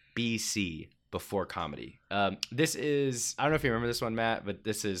SpongeBob BC, before comedy. This is, I don't know if you remember this one, Matt, but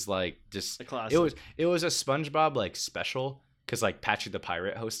this is like just A classic. it was a SpongeBob like special because like Patrick the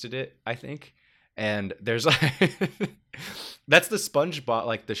Pirate hosted it, I think. And there's like that's the SpongeBob,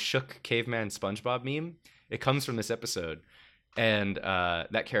 like the shook caveman SpongeBob meme. It comes from this episode. And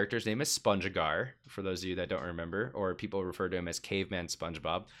that character's name is SpongeAgar, for those of you that don't remember, or people refer to him as Caveman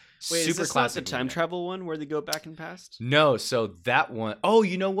SpongeBob. Wait, Super is this not the classic time meme. travel one where they go back in past? No, so that one, oh,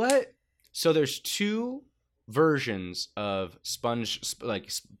 you know what? So there's two versions of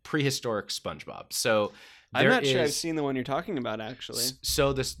prehistoric SpongeBob. So I'm there not sure I've is- seen the one you're talking about, actually.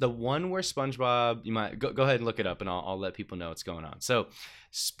 So the one where SpongeBob, you might go ahead and look it up, and I'll let people know what's going on. So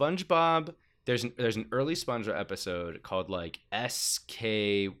SpongeBob, there's an early SpongeBob episode called like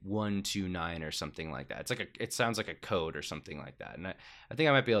SK129 or something like that. It sounds like a code or something like that, and I think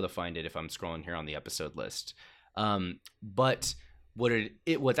I might be able to find it if I'm scrolling here on the episode list. But what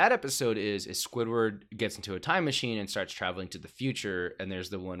that episode is Squidward gets into a time machine and starts traveling to the future, and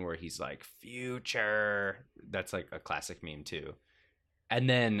there's the one where he's like future. That's like a classic meme too. And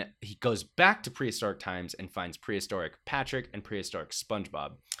then he goes back to prehistoric times and finds prehistoric Patrick and prehistoric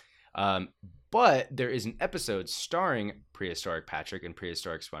SpongeBob. But there is an episode starring prehistoric Patrick and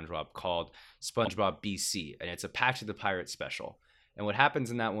prehistoric SpongeBob called SpongeBob BC, and it's a Patrick the Pirate special. And what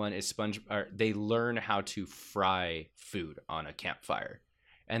happens in that one is they learn how to fry food on a campfire.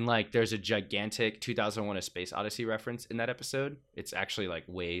 And like there's a gigantic 2001 A Space Odyssey reference in that episode. It's actually like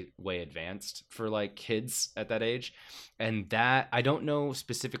way advanced for like kids at that age. And that, I don't know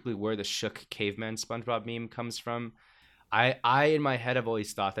specifically where the shook caveman SpongeBob meme comes from. I in my head have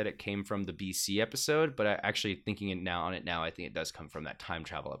always thought that it came from the BC episode, but I actually thinking it now, I think it does come from that time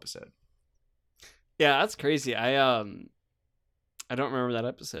travel episode. Yeah, that's crazy. I don't remember that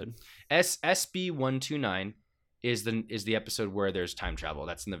episode. SB129 is the episode where there's time travel.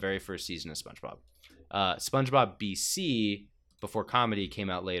 That's in the very first season of SpongeBob. SpongeBob BC, before comedy, came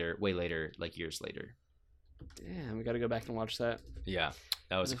out way later, like years later. Damn, we got to go back and watch that. Yeah,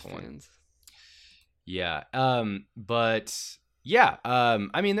 that was a Other cool one. fans. Yeah. But yeah,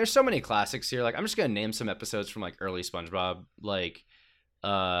 I mean, there's so many classics here. Like, I'm just gonna name some episodes from like early SpongeBob, like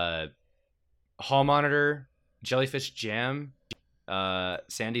Hall Monitor, Jellyfish Jam,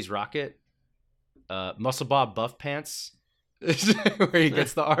 Sandy's Rocket, Muscle Bob Buff Pants, where he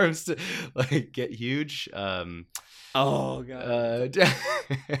gets the arms to like get huge. Oh god.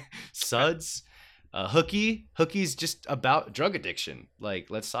 Suds. Hookie's just about drug addiction. Like,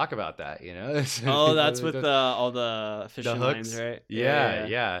 let's talk about that, you know? Oh, that's with all the fishing hooks? lines, right?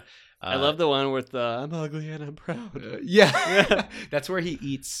 Yeah. I love the one with the I'm ugly and I'm proud. Yeah. That's where he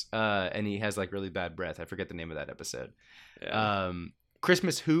eats and he has like really bad breath. I forget the name of that episode. Yeah.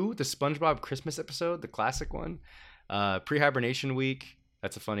 Christmas Who, the SpongeBob Christmas episode, the classic one. Pre-hibernation week,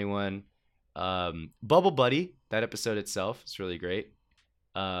 that's a funny one. Bubble Buddy, that episode itself is really great.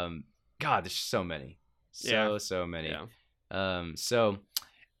 God, there's so many. So many. Yeah. So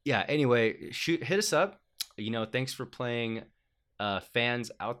yeah, anyway, hit us up. You know, thanks for playing.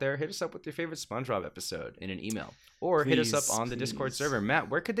 Fans out there, hit us up with your favorite SpongeBob episode in an email, or hit us up on the Discord server. Matt,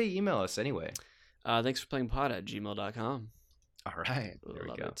 where could they email us anyway? Thanks for playing pod@gmail.com. All right, there we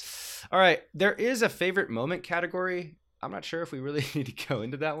Love go. it. All right, there is a favorite moment category. I'm not sure if we really need to go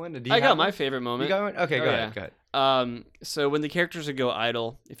into that one. I got my favorite You moment. got one? Okay, Oh, go yeah. ahead. Go ahead. So when the characters would go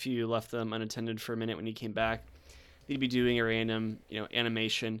idle, if you left them unattended for a minute when you came back, they'd be doing a random,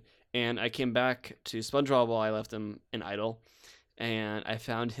 animation. And I came back to SpongeBob while I left him in idle, and I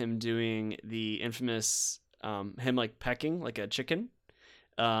found him doing the infamous him like pecking like a chicken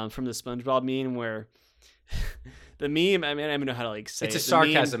from the SpongeBob meme where the meme. I mean, I don't even know how to like say It's a it. The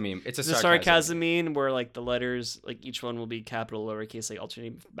sarcasm meme. It's a sarcasm meme where like the letters, like each one will be capital, lowercase, like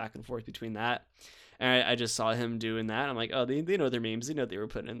alternating back and forth between that. And I just saw him doing that. I'm like, oh, they know their memes. They know what they were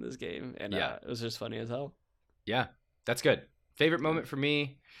putting in this game. And Yeah. it was just funny as hell. Yeah, that's good. Favorite moment for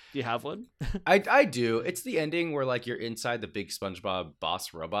me. Do you have one? I do. It's the ending where like you're inside the big SpongeBob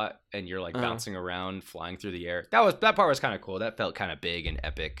boss robot and you're like Uh-huh. bouncing around, flying through the air. That part was kind of cool. That felt kind of big and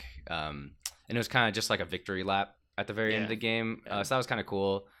epic. And it was kind of just like a victory lap at the very end of the game. Yeah. So that was kind of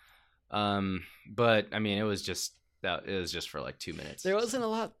cool. But I mean, it was just for like 2 minutes. There wasn't a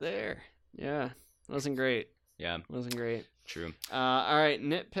lot there. Yeah, it wasn't great. Yeah, It wasn't great. true. All right,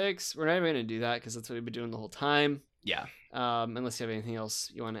 nitpicks. We're not even going to do that because that's what we've been doing the whole time. Yeah, Unless you have anything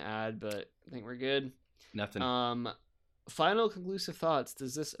else you want to add, but I think we're good. nothing. Final conclusive thoughts.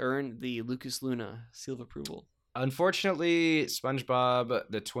 Does this earn the Lucas Luna seal of approval? Unfortunately, SpongeBob,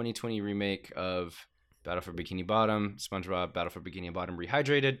 the 2020 remake of Battle for Bikini Bottom, SpongeBob Battle for Bikini Bottom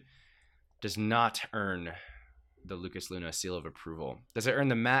Rehydrated, does not earn the Lucas Luna seal of approval. Does it earn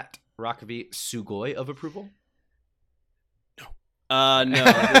the Matt Rockaby Sugoi of approval? No,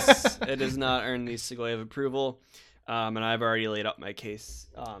 it does not earn the Segoy of approval. And I've already laid out my case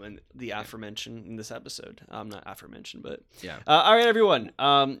in the aforementioned in this episode. Not aforementioned, but Yeah. All right, everyone.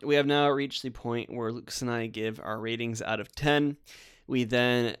 We have now reached the point where Lucas and I give our ratings out of 10. We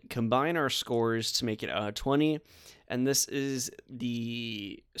then combine our scores to make it out of 20. And this is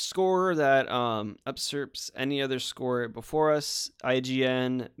the score that usurps any other score before us.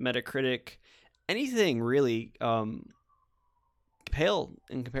 IGN, Metacritic, anything really pale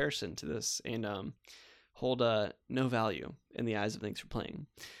in comparison to this, and hold no value in the eyes of Thanks for Playing.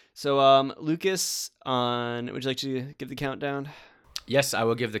 So, Lucas, would you like to give the countdown? Yes, I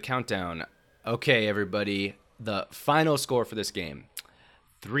will give the countdown. Okay, everybody. The final score for this game.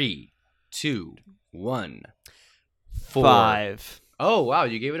 3, 2, 1. 4. 5. Oh, wow,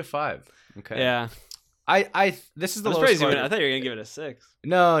 you gave it a 5. Okay. Yeah. This is the I was lowest surprised score. I thought you were gonna give it a 6.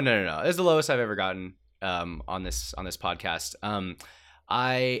 No. This is the lowest I've ever gotten on this podcast.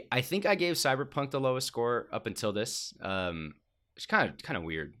 I think I gave Cyberpunk the lowest score up until this. It's kind of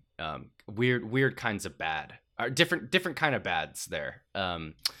weird. Weird kinds of bad. Different kind of bads there.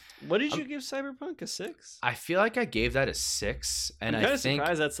 What did you give Cyberpunk, a 6? I feel like I gave that a 6, and I'm kind I of think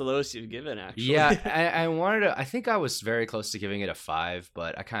surprised that's the lowest you've given. Actually, yeah, I wanted to. I think I was very close to giving it a 5,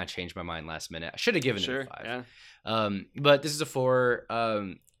 but I kind of changed my mind last minute. I should have given it a 5. Yeah. But this is a 4.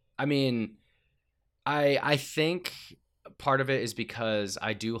 I mean, I think part of it is because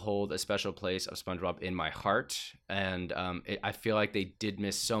I do hold a special place of SpongeBob in my heart, and I feel like they did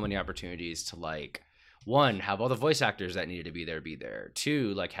miss so many opportunities to, like, 1, have all the voice actors that needed to be there.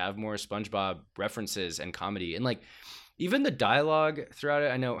 2, like, have more SpongeBob references and comedy, and, like, even the dialogue throughout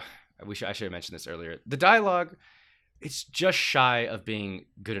it. I know I should have mentioned this earlier. The dialogue, it's just shy of being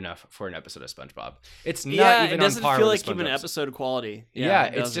good enough for an episode of SpongeBob. It's not even it doesn't on par feel with like even SpongeBob. episode quality. Yeah,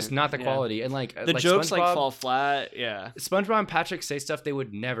 it it's just not the yeah. quality, and like The jokes like SpongeBob, fall flat. Yeah, SpongeBob and Patrick say stuff they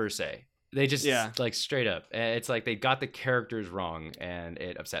would never say. They just Yeah. like straight up. It's like they got the characters wrong, and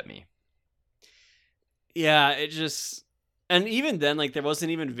it upset me. yeah. It just, and even then, like, there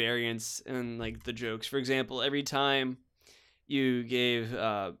wasn't even variance in, like, the jokes. For example, every time you gave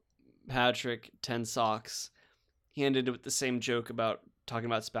Patrick 10 socks, he ended with the same joke about talking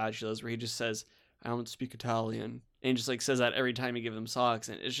about spatulas, where he just says, "I don't speak Italian," and he just, like, says that every time you give him socks,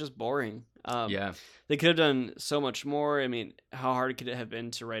 and it's just boring. Yeah, They could have done so much more. I mean, how hard could it have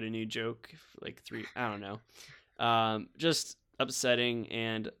been to write a new joke? Like 3, I don't know. Just upsetting.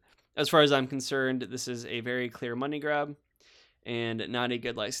 And as far as I'm concerned, this is a very clear money grab and not a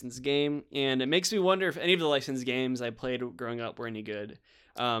good licensed game. And it makes me wonder if any of the licensed games I played growing up were any good.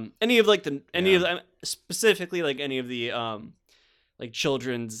 Any of specifically like any of the like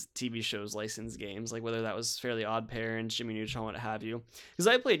children's TV shows licensed games, like whether that was Fairly Odd Parents, Jimmy Neutron, what have you. Because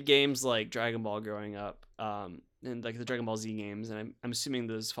I played games like Dragon Ball growing up, and like the Dragon Ball Z games, and I'm assuming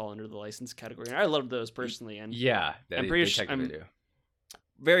those fall under the license category. And I loved those personally, and yeah. I'm pretty they sure technically do.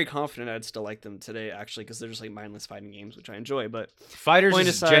 very confident I'd still like them today, actually, because they're just like mindless fighting games, which I enjoy. But Fighters point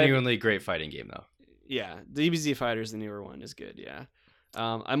is aside- genuinely a great fighting game, though. yeah, the DBZ Fighters, the newer one, is good. Yeah.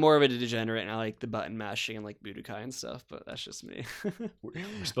 I'm more of a degenerate, and I like the button mashing and like Budokai and stuff, but that's just me. We're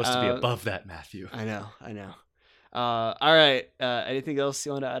supposed to be above that, Matthew. I know. All right. Anything else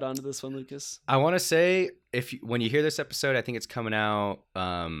you want to add on to this one, Lucas? I want to say, when you hear this episode, I think it's coming out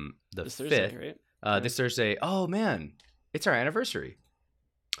the This 5th. Thursday, right? This Thursday. Oh man, it's our anniversary.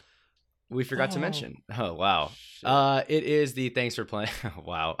 We forgot to mention. Oh wow. It is the Thanks for Playing.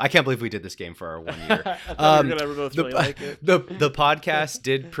 Wow, I can't believe we did this game for our 1 year. I thought we were gonna both really like it. The podcast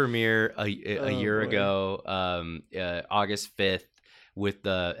did premiere a year boy. ago, August 5th, with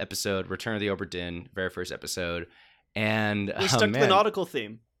the episode Return of the Obra Dinn, very first episode, and We stuck to the nautical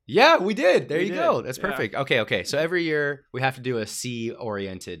theme. Yeah, we did. There We you did. go. That's Yeah. perfect. Okay. So every year we have to do a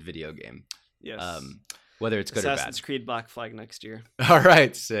sea-oriented video game. Yes. Whether it's good Assassin's Creed Black Flag next year. or bad. All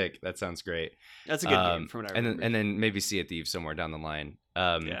right, sick. That sounds great. That's a good game from what I and remember. then maybe Sea of Thieves somewhere down the line.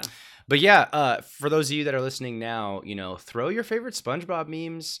 Yeah. But yeah, for those of you that are listening now, throw your favorite SpongeBob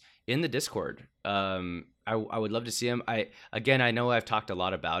memes in the Discord. I would love to see them. I know I've talked a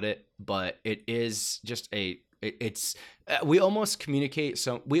lot about it, but it is just we almost communicate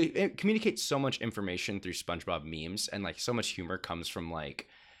so much information through SpongeBob memes, and like so much humor comes from like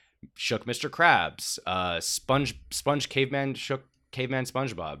Shook Mr. Krabs, Sponge Caveman Shook Caveman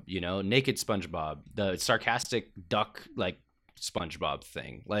SpongeBob, Naked SpongeBob, the sarcastic duck like SpongeBob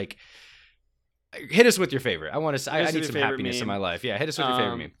thing. Like, hit us with your favorite. I need some happiness in my life. Yeah, hit us with your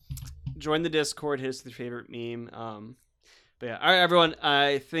favorite meme. Join the Discord. Hit us with your favorite meme. But yeah, all right, everyone.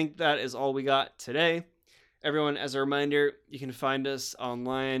 I think that is all we got today. Everyone, as a reminder, you can find us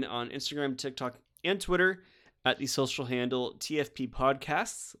online on Instagram, TikTok, and Twitter at the social handle TFP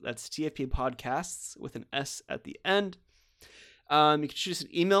Podcasts. That's TFP Podcasts with an S at the end. You can shoot us an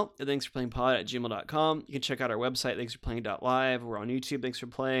email at thanksforplayingpod@gmail.com. You can check out our website, thanksforplaying.live. We're on YouTube. Thanks for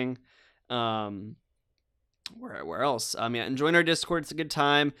playing. Where else? And join our Discord. It's a good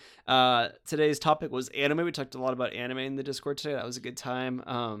time. Today's topic was anime. We talked a lot about anime in the Discord today. That was a good time.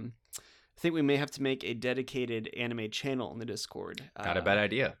 I think we may have to make a dedicated anime channel in the Discord. Got a bad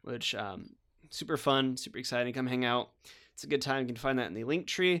idea. Which, super fun, super exciting. Come hang out. It's a good time. You can find that in the link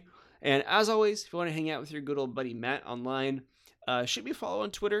tree. And as always, if you want to hang out with your good old buddy Matt online, shoot me a follow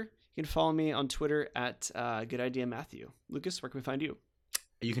on Twitter. You can follow me on Twitter at Good Idea Matthew. Lucas, where can we find you?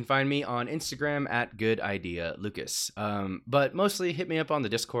 You can find me on Instagram at Good Idea Lucas. But mostly hit me up on the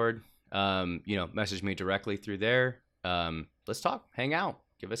Discord. Message me directly through there. Let's talk, hang out,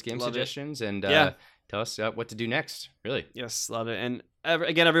 give us game suggestions, and tell us what to do next. Really. Yes, love it. And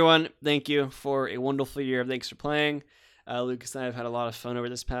again, everyone, thank you for a wonderful year of Thanks for Playing. Lucas and I have had a lot of fun over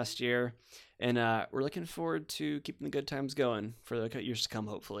this past year, and we're looking forward to keeping the good times going for the years to come,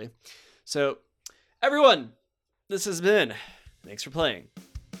 hopefully. So, everyone, this has been Thanks for Playing.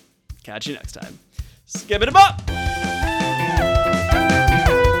 Catch you next time. Skip it up!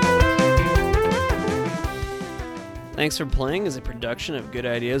 Thanks for Playing is a production of Good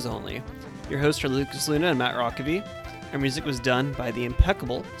Ideas Only. Your hosts are Lucas Luna and Matt Rockaby. Our music was done by the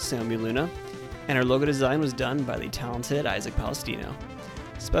impeccable Sammy Luna, and our logo design was done by the talented Isaac Palestino.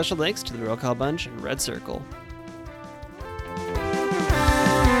 Special thanks to the Roll Call Bunch and Red Circle.